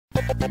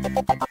So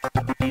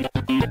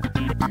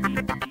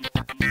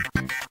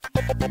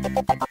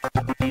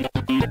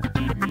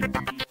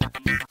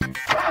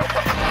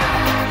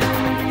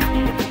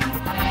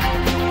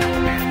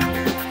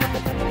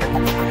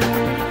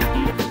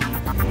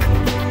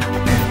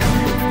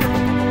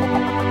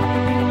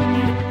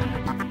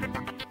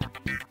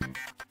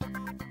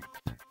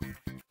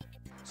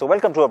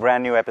welcome to a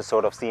brand new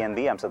episode of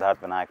CNB. I'm Siddharth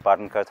Vinayak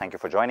Patankar. Thank you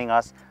for joining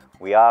us.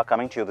 We are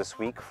coming to you this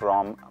week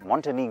from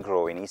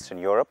Montenegro in Eastern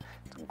Europe.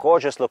 It's a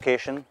gorgeous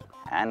location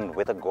and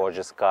with a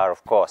gorgeous car,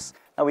 of course.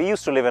 Now, we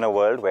used to live in a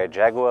world where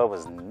Jaguar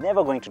was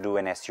never going to do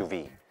an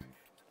SUV.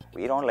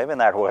 We don't live in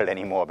that world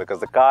anymore because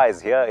the car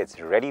is here, it's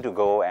ready to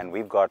go, and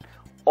we've got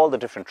all the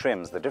different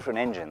trims, the different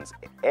engines,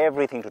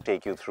 everything to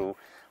take you through,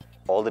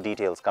 all the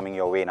details coming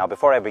your way. Now,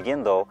 before I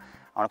begin though,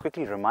 I want to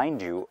quickly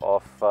remind you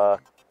of a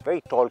very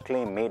tall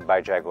claim made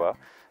by Jaguar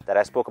that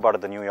I spoke about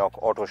at the New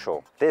York Auto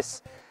Show.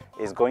 This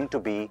is going to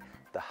be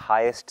the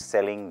highest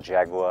selling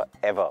Jaguar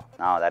ever.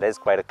 Now, that is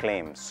quite a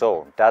claim.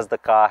 So, does the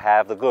car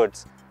have the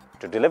goods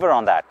to deliver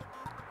on that?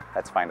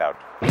 Let's find out.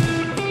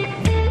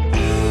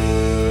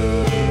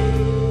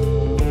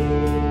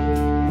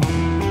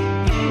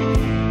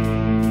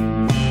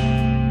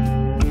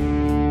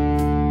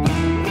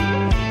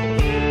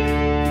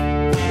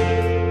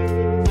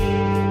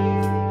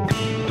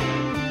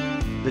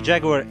 The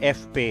Jaguar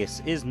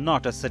F-Pace is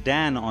not a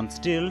sedan on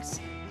stilts,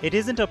 it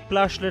isn't a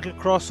plush little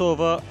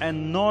crossover,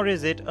 and nor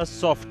is it a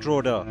soft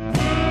roader.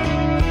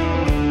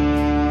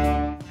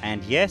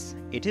 And yes,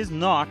 it is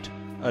not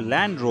a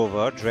Land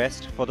Rover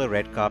dressed for the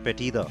red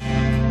carpet either.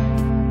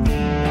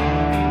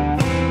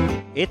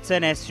 It's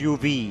an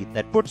SUV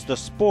that puts the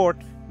sport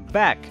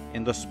back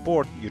in the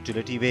sport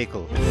utility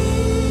vehicle.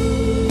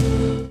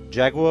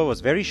 Jaguar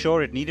was very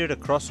sure it needed a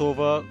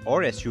crossover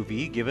or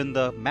SUV given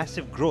the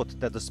massive growth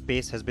that the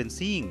space has been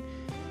seeing.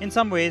 In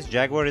some ways,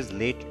 Jaguar is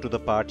late to the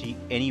party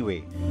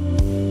anyway.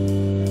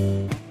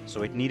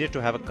 So it needed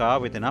to have a car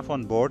with enough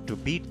on board to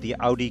beat the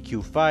Audi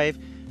Q5,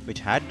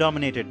 which had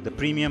dominated the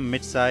premium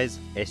mid-size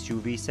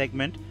SUV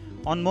segment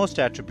on most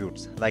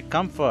attributes like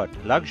comfort,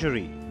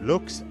 luxury,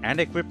 looks and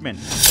equipment.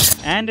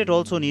 And it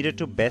also needed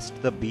to best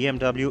the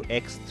BMW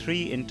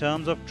X3 in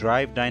terms of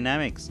drive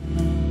dynamics.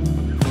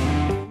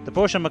 The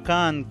Porsche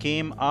Macan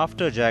came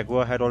after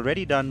Jaguar had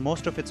already done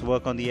most of its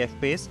work on the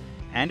F-Pace,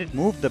 and it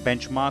moved the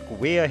benchmark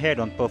way ahead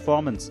on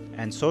performance,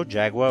 and so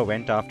Jaguar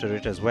went after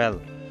it as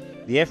well.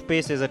 The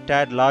F-Pace is a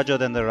tad larger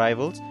than the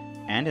rivals,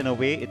 and in a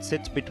way it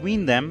sits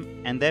between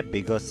them and their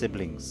bigger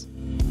siblings.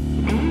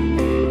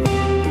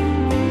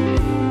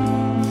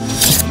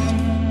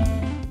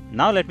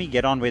 Now let me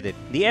get on with it.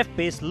 The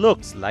F-Pace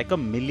looks like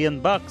 $1 million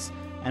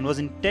and was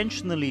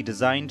intentionally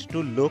designed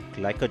to look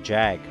like a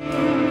Jag.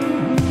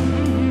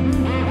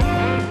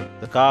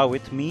 The car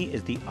with me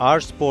is the R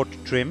Sport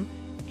trim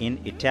in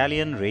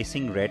Italian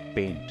racing red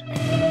paint.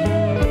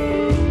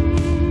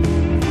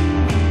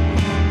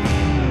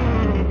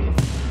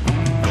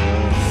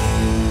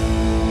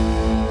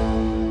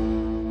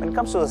 When it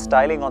comes to the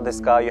styling on this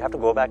car, you have to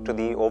go back to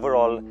the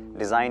overall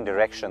design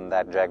direction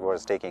that Jaguar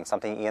is taking,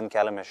 something Ian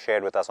Callum has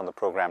shared with us on the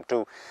program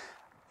too.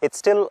 It's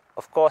still,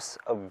 of course,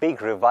 a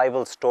big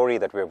revival story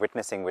that we're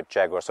witnessing with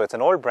Jaguar. So it's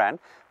an old brand,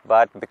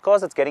 but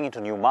because it's getting into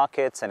new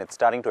markets and it's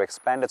starting to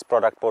expand its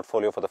product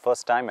portfolio for the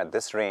first time at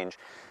this range,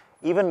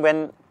 even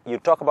when you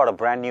talk about a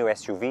brand new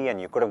SUV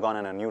and you could have gone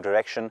in a new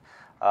direction,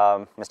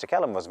 Mr.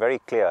 Callum was very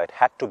clear. It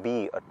had to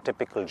be a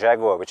typical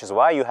Jaguar, which is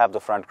why you have the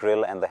front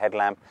grille and the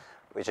headlamp,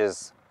 which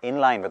is in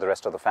line with the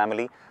rest of the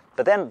family.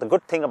 But then the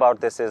good thing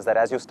about this is that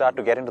as you start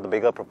to get into the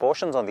bigger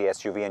proportions on the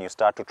SUV and you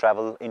start to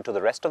travel into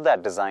the rest of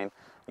that design,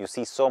 you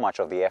see so much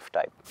of the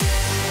F-Type.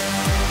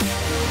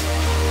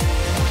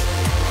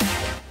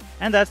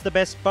 And that's the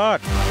best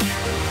part.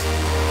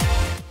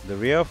 The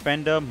rear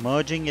fender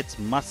merging its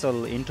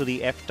muscle into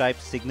the F-Type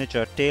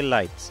signature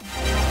taillights.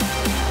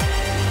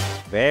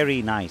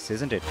 Very nice,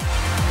 isn't it?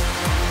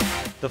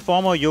 The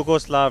former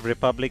Yugoslav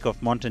Republic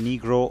of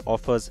Montenegro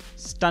offers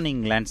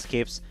stunning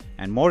landscapes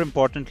and, more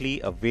importantly,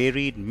 a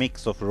varied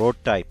mix of road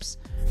types.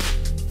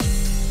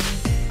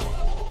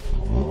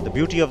 The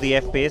beauty of the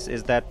F-Pace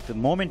is that the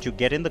moment you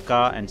get in the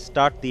car and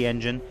start the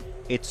engine,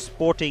 its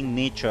sporting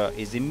nature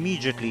is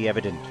immediately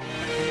evident.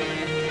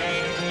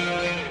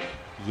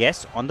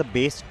 Yes, on the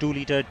base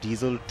 2-litre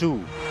diesel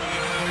too.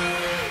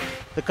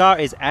 The car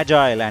is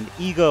agile and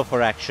eager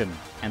for action,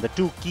 and the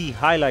two key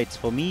highlights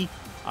for me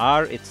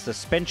are its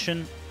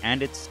suspension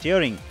and its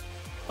steering.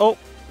 Oh,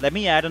 let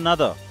me add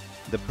another.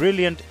 The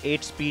brilliant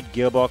 8-speed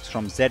gearbox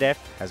from ZF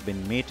has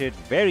been mated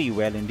very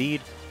well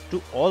indeed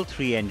to all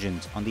three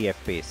engines on the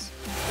F-Pace.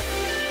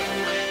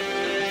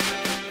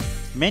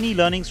 Many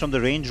learnings from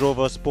the Range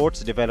Rover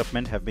Sports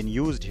development have been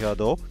used here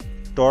though.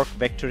 Torque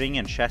vectoring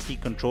and chassis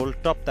control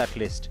top that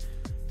list.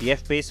 The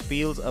F-Pace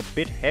feels a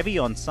bit heavy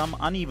on some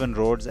uneven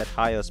roads at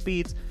higher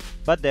speeds,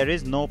 but there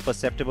is no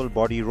perceptible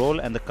body roll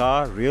and the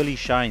car really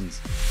shines.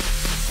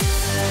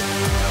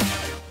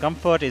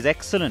 Comfort is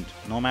excellent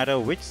no matter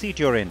which seat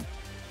you're in.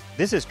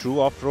 This is true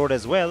off-road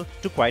as well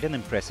to quite an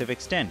impressive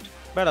extent,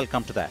 but I'll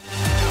come to that.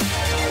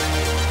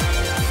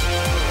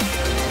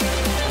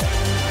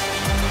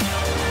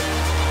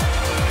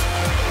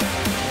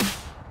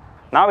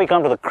 Now we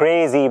come to the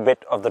crazy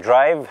bit of the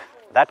drive.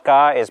 That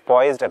car is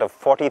poised at a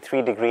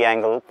 43-degree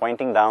angle,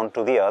 pointing down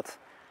to the earth.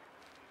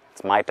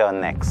 It's my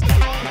turn next.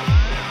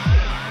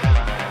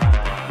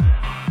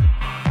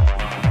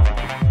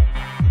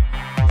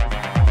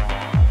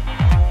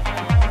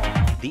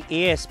 The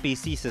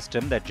ASPC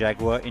system that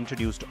Jaguar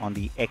introduced on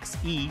the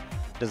XE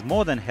does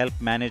more than help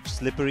manage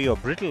slippery or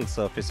brittle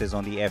surfaces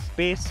on the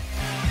F-Pace.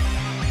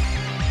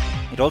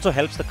 It also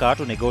helps the car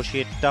to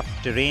negotiate tough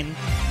terrain,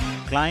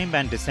 climb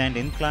and descend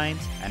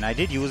inclines, and I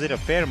did use it a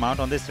fair amount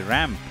on this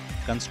ramp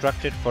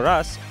constructed for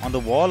us on the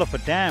wall of a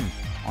dam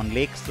on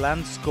Lake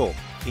Slansko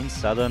in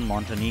southern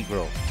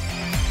Montenegro.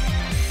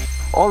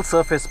 All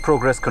Surface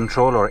Progress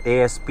Control, or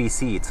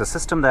ASPC, it's a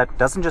system that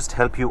doesn't just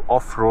help you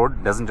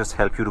off-road, doesn't just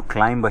help you to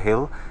climb a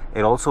hill,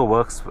 it also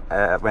works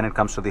when it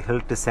comes to the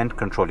hill descent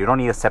control. You don't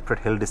need a separate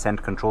hill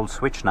descent control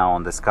switch now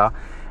on this car,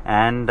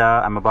 and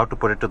I'm about to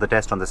put it to the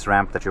test on this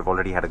ramp that you've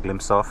already had a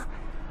glimpse of.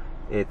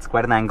 It's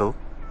quite an angle,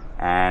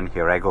 and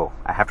here I go.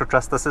 I have to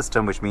trust the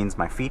system, which means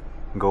my feet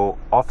go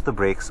off the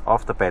brakes,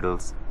 off the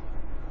pedals,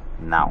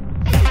 now.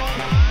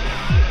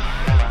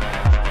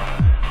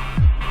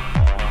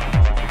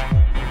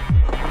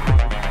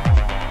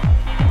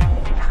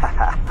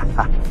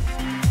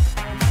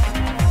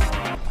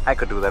 I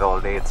could do that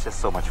all day, it's just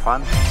so much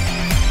fun.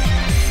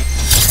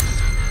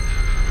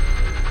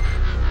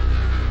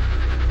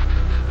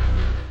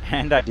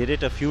 And I did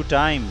it a few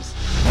times.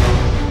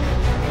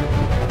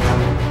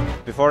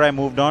 Before I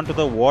moved on to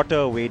the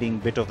water wading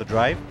bit of the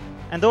drive,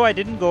 and though I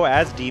didn't go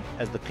as deep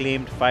as the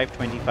claimed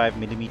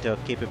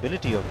 525mm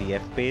capability of the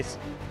F-Pace,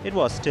 it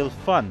was still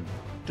fun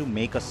to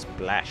make a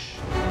splash.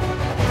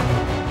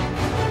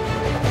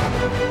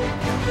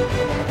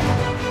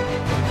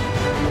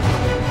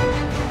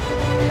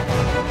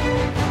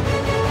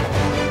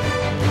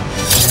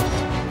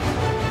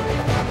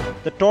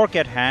 The torque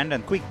at hand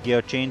and quick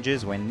gear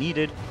changes when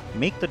needed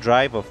make the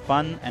drive a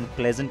fun and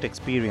pleasant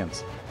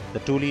experience. The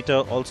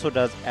 2-liter also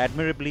does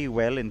admirably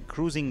well in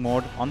cruising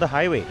mode on the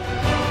highway.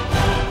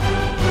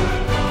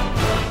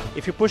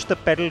 If you push the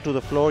pedal to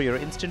the floor, you're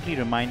instantly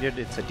reminded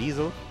it's a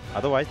diesel.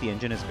 Otherwise, the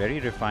engine is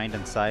very refined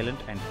and silent,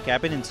 and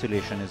cabin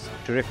insulation is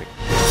terrific.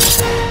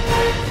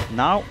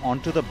 Now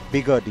onto the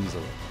bigger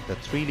diesel, the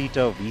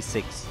 3-liter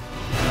V6.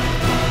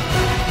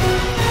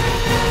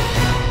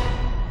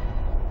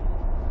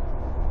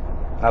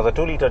 Now the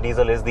 2-liter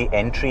diesel is the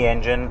entry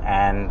engine,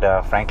 and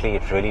frankly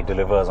it really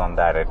delivers on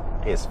that. It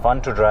is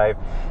fun to drive.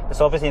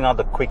 It's obviously not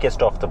the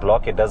quickest off the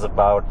block. It does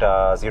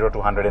about 0 to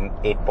 100 in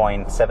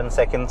 8.7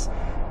 seconds,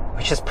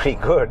 which is pretty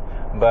good.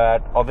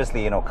 But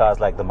obviously, you know,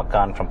 cars like the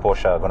Macan from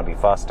Porsche are going to be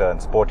faster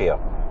and sportier.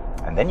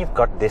 And then you've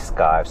got this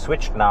car. I've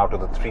switched now to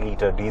the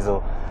 3-liter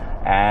diesel,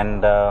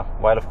 and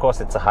while of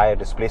course it's a higher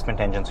displacement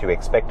engine, so you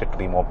expect it to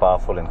be more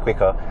powerful and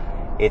quicker,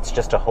 it's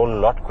just a whole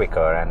lot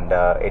quicker, and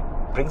it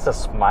brings a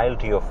smile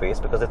to your face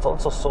because it's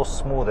also so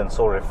smooth and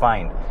so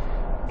refined.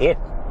 It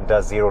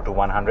does 0 to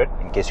 100,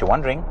 in case you're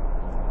wondering,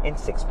 in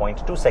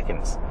 6.2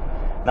 seconds.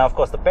 Now of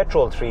course the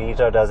petrol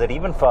 3-liter does it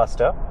even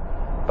faster,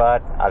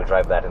 but I'll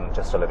drive that in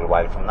just a little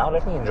while from now.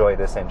 Let me enjoy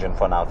this engine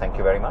for now. Thank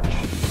you very much.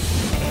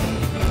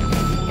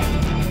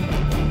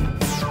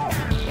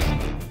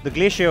 The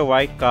Glacier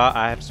White car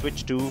I have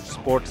switched to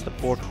sports the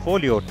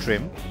Portfolio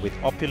trim with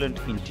opulent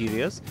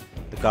interiors.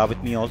 The car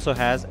with me also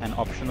has an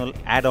optional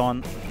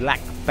add-on black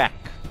pack,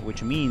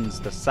 which means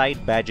the side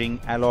badging,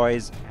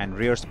 alloys and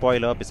rear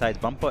spoiler besides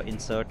bumper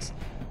inserts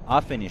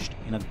are finished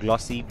in a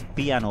glossy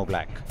piano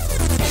black.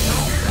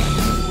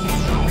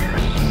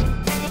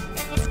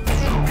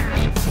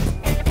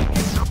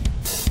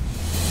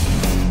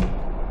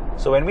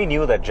 So when we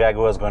knew that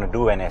Jaguar was going to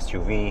do an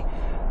SUV,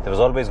 there was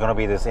always going to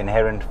be this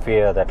inherent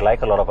fear that,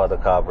 like a lot of other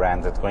car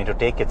brands, it's going to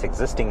take its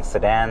existing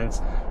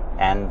sedans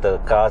and the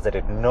cars that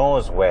it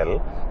knows well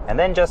and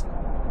then just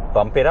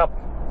bump it up.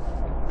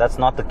 That's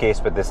not the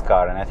case with this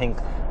car, and I think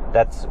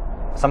that's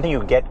something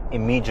you get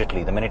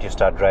immediately the minute you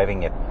start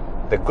driving it.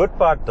 The good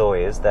part though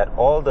is that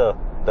all the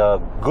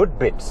good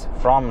bits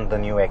from the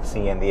new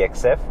XE and the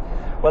XF,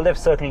 well, they've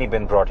certainly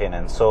been brought in,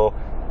 and so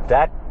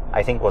that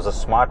I think was a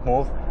smart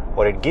move.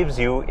 What it gives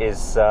you is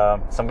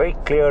some very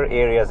clear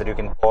areas that you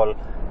can call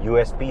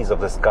USPs of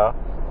this car,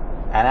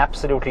 and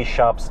absolutely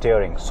sharp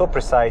steering, so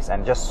precise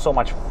and just so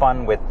much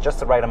fun with just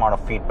the right amount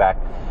of feedback.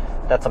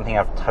 That's something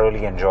I've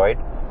thoroughly enjoyed.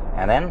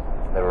 And then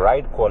the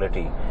ride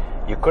quality.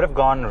 You could have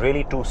gone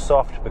really too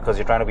soft because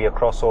you're trying to be a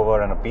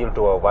crossover and appeal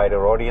to a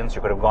wider audience.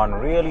 You could have gone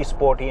really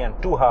sporty and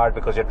too hard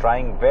because you're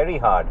trying very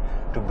hard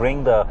to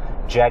bring the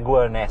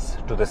Jaguar-ness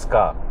to this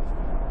car.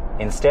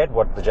 Instead,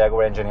 what the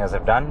Jaguar engineers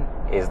have done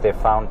is they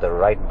found the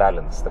right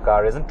balance. The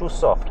car isn't too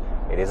soft,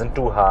 it isn't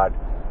too hard,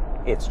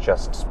 it's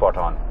just spot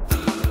on.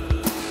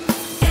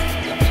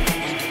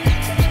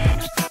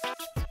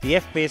 The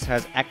F-Pace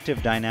has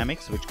active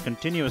dynamics which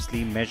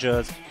continuously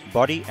measures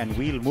body and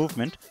wheel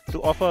movement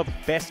to offer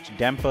best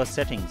damper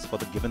settings for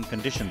the given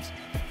conditions.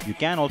 You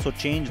can also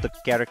change the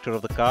character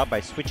of the car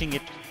by switching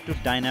it to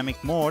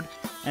dynamic mode,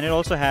 and it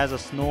also has a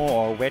snow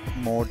or wet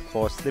mode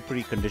for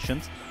slippery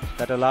conditions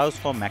that allows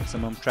for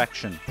maximum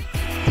traction.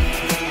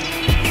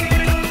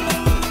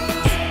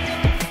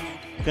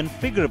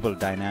 configurable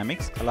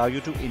dynamics allow you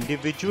to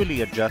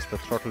individually adjust the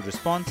throttle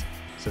response,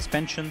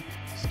 suspension,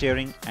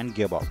 steering and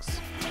gearbox.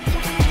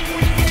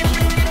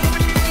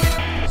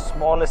 The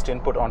smallest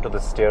input onto the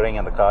steering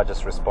and the car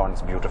just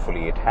responds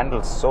beautifully. It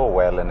handles so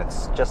well and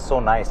it's just so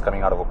nice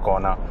coming out of a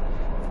corner.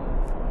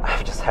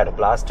 I've just had a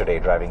blast today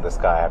driving this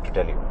car, I have to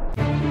tell you.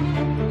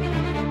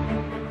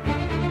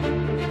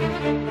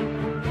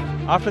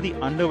 After the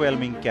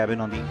underwhelming cabin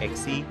on the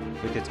XE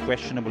with its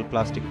questionable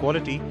plastic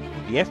quality,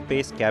 the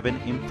F-Pace cabin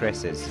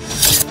impresses.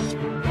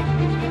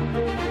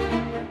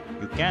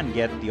 You can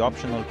get the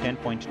optional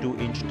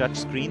 10.2-inch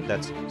touchscreen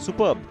that's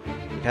superb.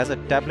 It has a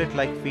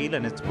tablet-like feel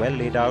and it's well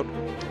laid out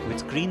with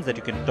screens that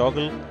you can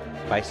toggle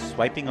by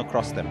swiping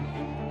across them.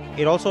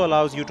 It also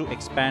allows you to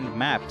expand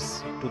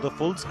maps to the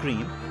full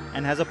screen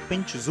and has a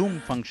pinch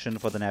zoom function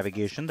for the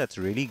navigation that's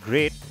really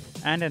great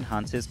and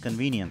enhances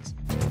convenience.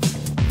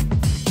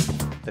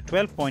 The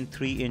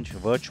 12.3-inch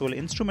virtual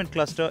instrument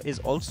cluster is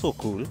also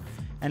cool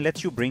and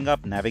lets you bring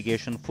up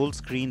navigation full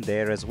screen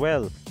there as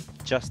well,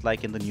 just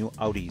like in the new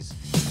Audis.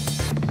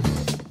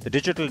 The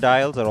digital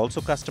dials are also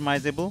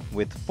customizable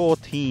with 4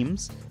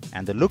 themes,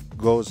 and the look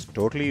goes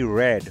totally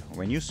red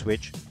when you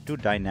switch to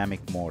dynamic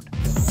mode.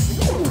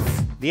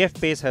 The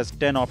F-Pace has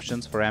 10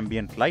 options for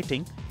ambient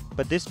lighting,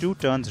 but this too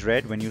turns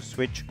red when you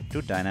switch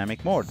to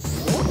dynamic mode.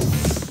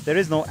 There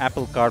is no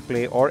Apple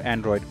CarPlay or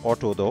Android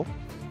Auto though.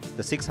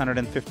 The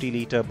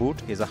 650-litre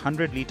boot is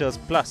 100 litres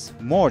plus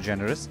more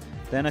generous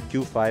than a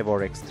Q5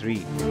 or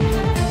X3.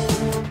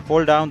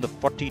 Fold down the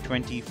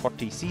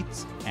 40-20-40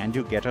 seats and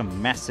you get a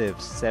massive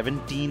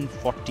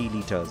 1740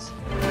 litres.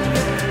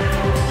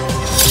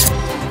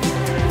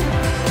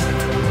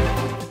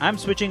 I'm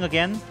switching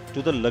again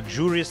to the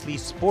luxuriously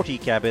sporty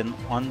cabin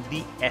on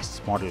the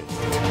S model.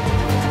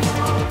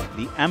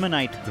 The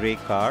Ammonite grey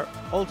car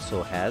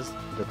also has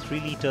the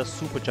 3-litre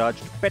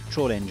supercharged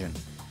petrol engine.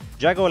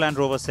 Jaguar Land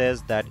Rover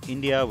says that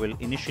India will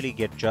initially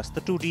get just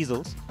the 2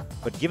 diesels,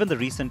 but given the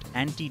recent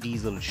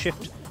anti-diesel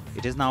shift,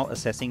 it is now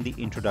assessing the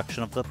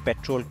introduction of the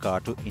petrol car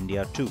to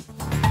India too.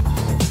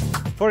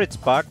 For its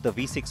part, the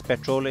V6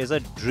 petrol is a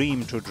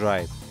dream to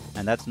drive,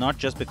 and that's not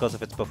just because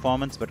of its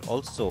performance but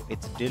also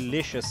its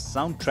delicious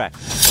soundtrack.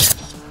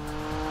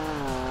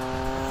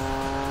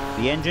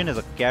 The engine is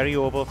a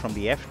carryover from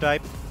the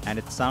F-Type and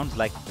it sounds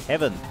like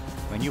heaven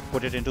when you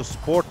put it into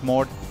sport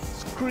mode,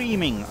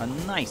 screaming a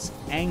nice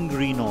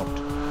angry note.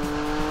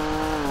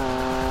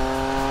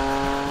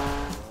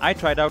 I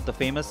tried out the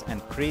famous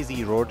and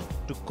crazy road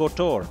to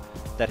Kotor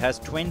that has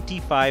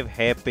 25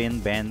 hairpin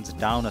bends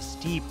down a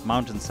steep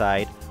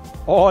mountainside,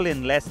 all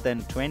in less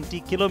than 20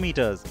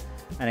 kilometers.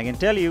 And I can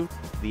tell you,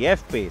 the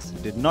F-Pace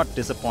did not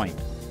disappoint.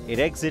 It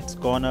exits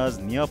corners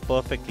near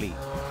perfectly.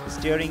 The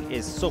steering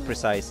is so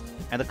precise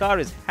and the car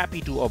is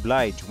happy to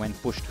oblige when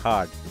pushed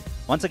hard.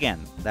 Once again,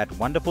 that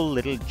wonderful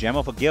little gem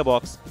of a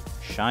gearbox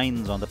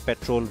shines on the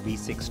petrol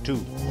V6 too.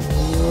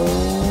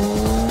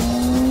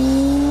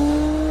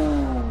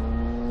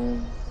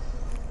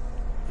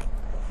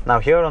 Now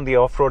here on the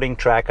off-roading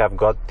track, I've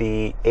got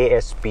the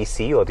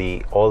ASPC or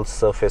the All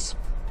Surface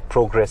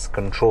Progress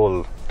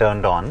Control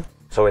turned on.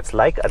 So it's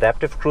like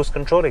adaptive cruise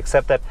control,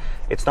 except that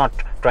it's not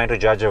trying to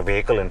judge a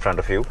vehicle in front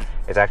of you.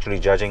 It's actually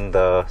judging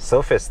the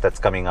surface that's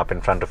coming up in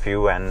front of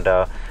you, and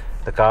the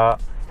car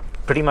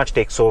pretty much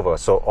takes over.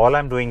 So all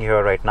I'm doing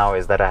here right now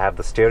is that I have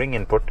the steering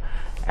input,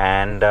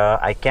 and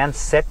I can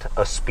set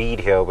a speed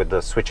here with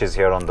the switches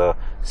here on the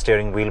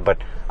steering wheel, but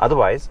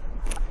otherwise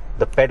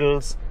the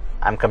pedals,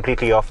 I'm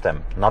completely off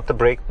them. Not the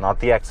brake, not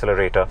the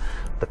accelerator.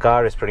 The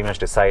car is pretty much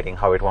deciding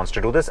how it wants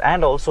to do this,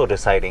 and also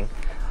deciding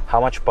how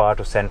much power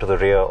to send to the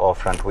rear or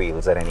front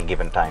wheels at any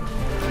given time.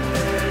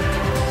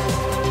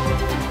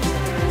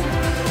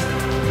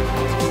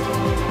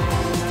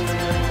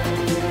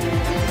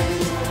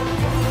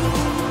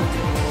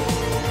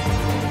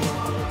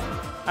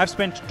 I've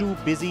spent 2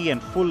 busy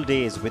and full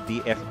days with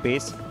the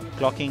F-Pace,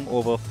 clocking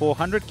over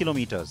 400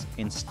 kilometers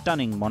in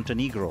stunning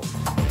Montenegro.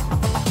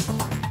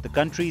 The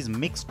country's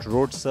mixed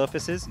road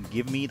surfaces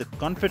give me the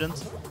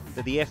confidence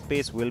that the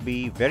F-Pace will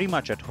be very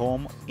much at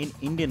home in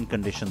Indian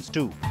conditions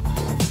too.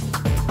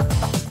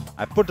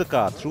 I put the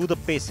car through the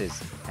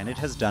paces and it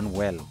has done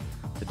well.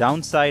 The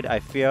downside, I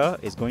fear,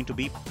 is going to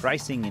be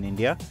pricing in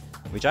India,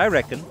 which I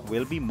reckon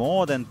will be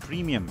more than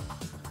premium.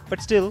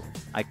 But still,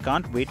 I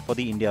can't wait for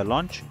the India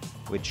launch,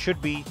 which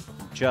should be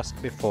just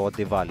before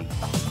Diwali.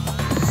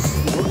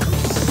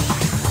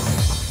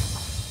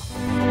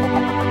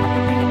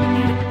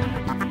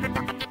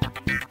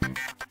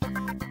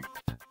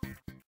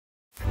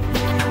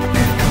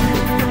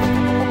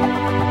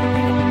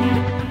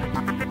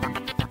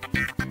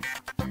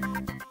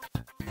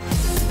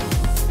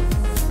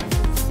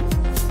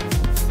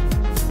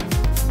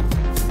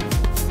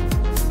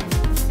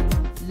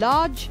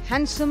 Large,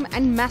 handsome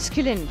and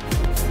masculine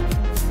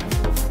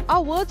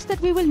are words that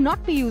we will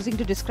not be using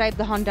to describe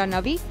the Honda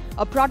NAVI.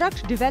 A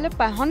product developed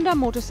by Honda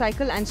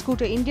Motorcycle and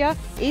Scooter India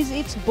is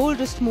its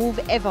boldest move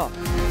ever.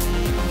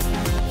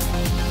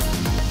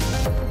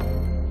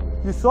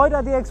 You saw it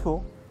at the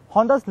Expo,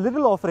 Honda's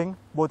little offering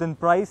both in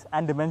price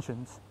and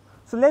dimensions.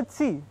 So let's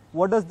see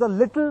what does the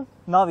little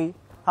Navi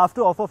have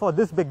to offer for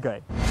this big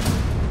guy.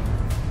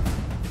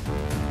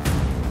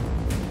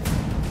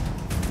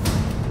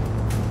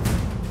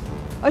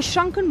 A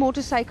shrunken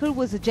motorcycle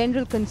was the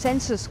general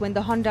consensus when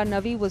the Honda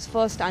NAVI was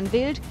first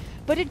unveiled,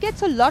 but it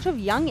gets a lot of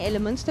young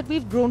elements that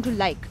we've grown to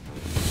like.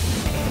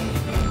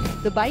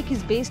 The bike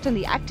is based on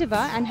the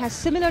Activa and has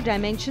similar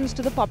dimensions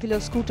to the popular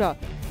scooter.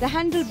 The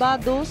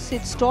handlebar though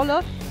sits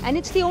taller, and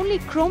it's the only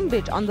chrome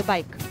bit on the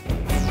bike.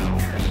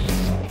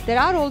 There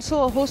are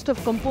also a host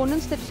of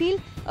components that feel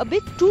a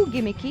bit too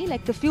gimmicky,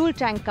 like the fuel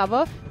tank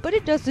cover, but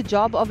it does the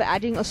job of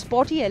adding a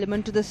sporty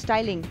element to the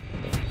styling.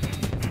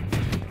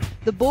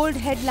 The bold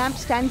headlamp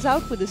stands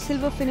out with a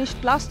silver finished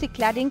plastic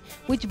cladding,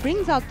 which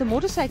brings out the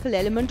motorcycle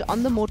element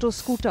on the moto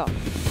scooter.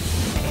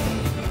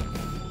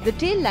 The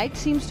tail light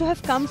seems to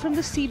have come from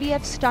the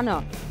CBF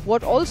Stunner.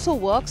 What also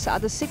works are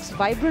the 6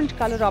 vibrant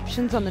color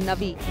options on the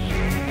NAVI.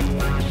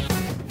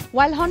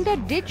 While Honda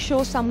did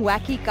show some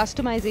wacky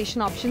customization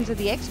options at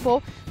the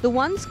Expo, the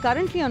ones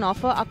currently on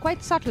offer are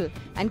quite subtle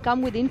and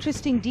come with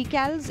interesting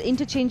decals,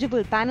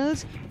 interchangeable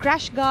panels,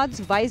 crash guards,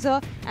 visor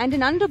and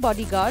an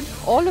underbody guard,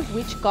 all of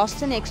which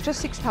costs an extra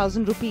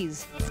 6,000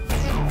 rupees.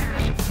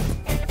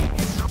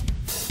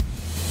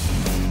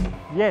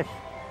 Yes,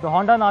 the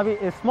Honda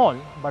NAVI is small,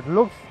 but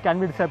looks can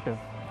be deceptive.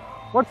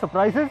 What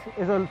surprises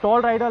is a tall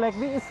rider like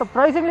me is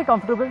surprisingly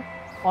comfortable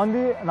on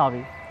the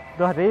NAVI.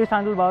 The raised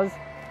handlebars,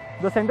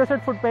 the center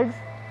set foot pegs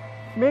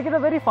make it a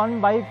very fun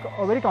bike,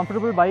 a very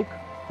comfortable bike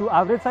to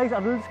average size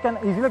adults can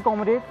easily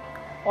accommodate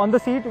on the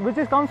seat, which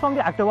comes from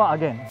the Activa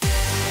again.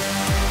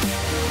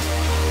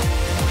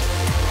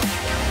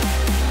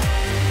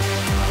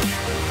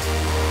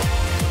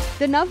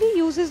 The NAVI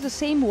uses the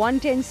same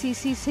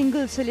 110cc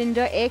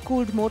single-cylinder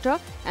air-cooled motor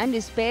and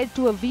is paired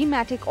to a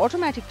V-Matic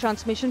automatic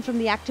transmission from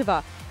the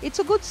Activa. It's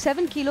a good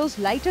 7 kilos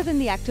lighter than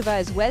the Activa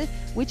as well,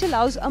 which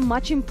allows a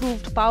much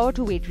improved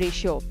power-to-weight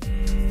ratio.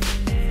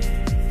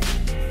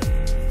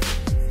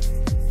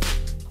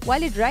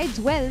 While it rides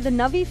well, the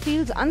NAVI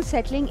feels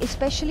unsettling,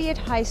 especially at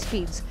high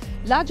speeds.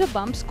 Larger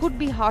bumps could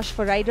be harsh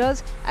for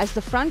riders as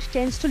the front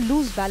tends to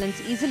lose balance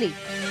easily.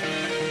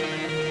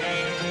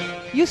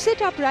 You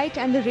sit upright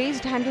and the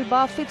raised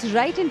handlebar fits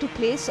right into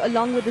place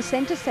along with the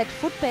center set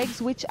foot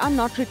pegs, which are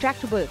not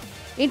retractable.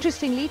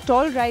 Interestingly,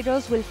 tall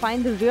riders will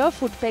find the rear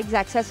foot pegs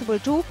accessible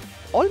too,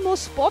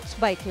 almost sports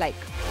bike-like.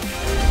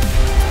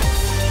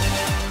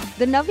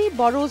 The NAVI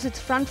borrows its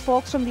front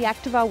forks from the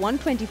Activa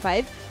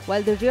 125,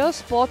 while the rear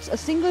sports a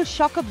single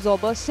shock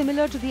absorber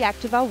similar to the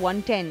Activa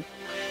 110.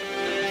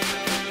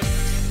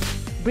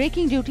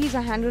 Braking duties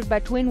are handled by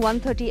twin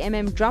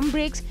 130mm drum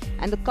brakes,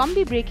 and the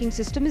combi braking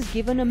system is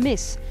given a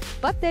miss.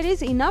 But there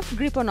is enough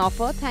grip on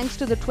offer thanks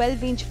to the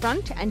 12-inch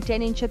front and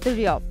 10-inch at the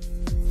rear.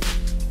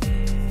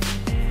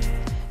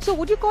 So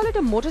would you call it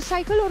a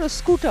motorcycle or a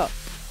scooter?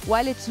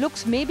 While its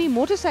looks may be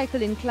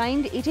motorcycle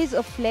inclined, it is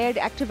a flared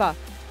Activa.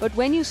 But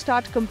when you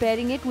start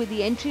comparing it with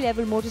the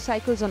entry-level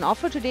motorcycles on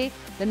offer today,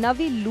 the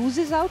NAVI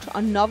loses out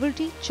on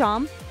novelty,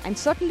 charm and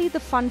certainly the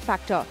fun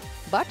factor.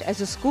 But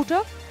as a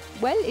scooter,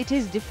 well, it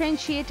is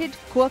differentiated,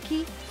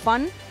 quirky,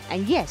 fun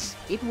and yes,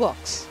 it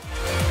works.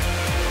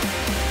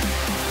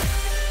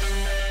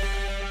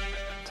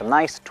 Some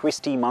nice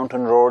twisty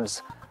mountain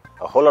roads,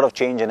 a whole lot of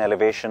change in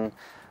elevation,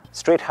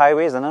 straight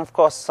highways and then of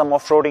course some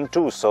off-roading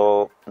too.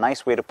 So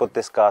nice way to put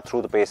this car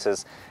through the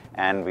paces.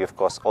 And we of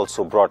course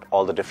also brought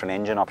all the different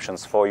engine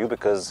options for you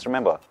because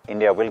remember,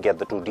 India will get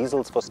the 2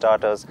 diesels for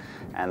starters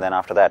and then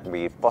after that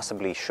we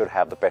possibly should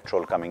have the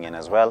petrol coming in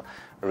as well.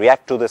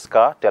 React to this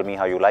car, tell me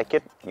how you like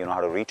it, you know how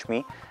to reach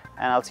me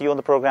and I'll see you on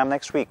the program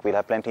next week. We'll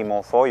have plenty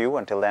more for you.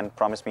 Until then,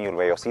 promise me you'll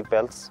wear your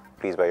seatbelts.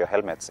 Please wear your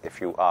helmets if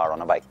you are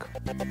on a bike.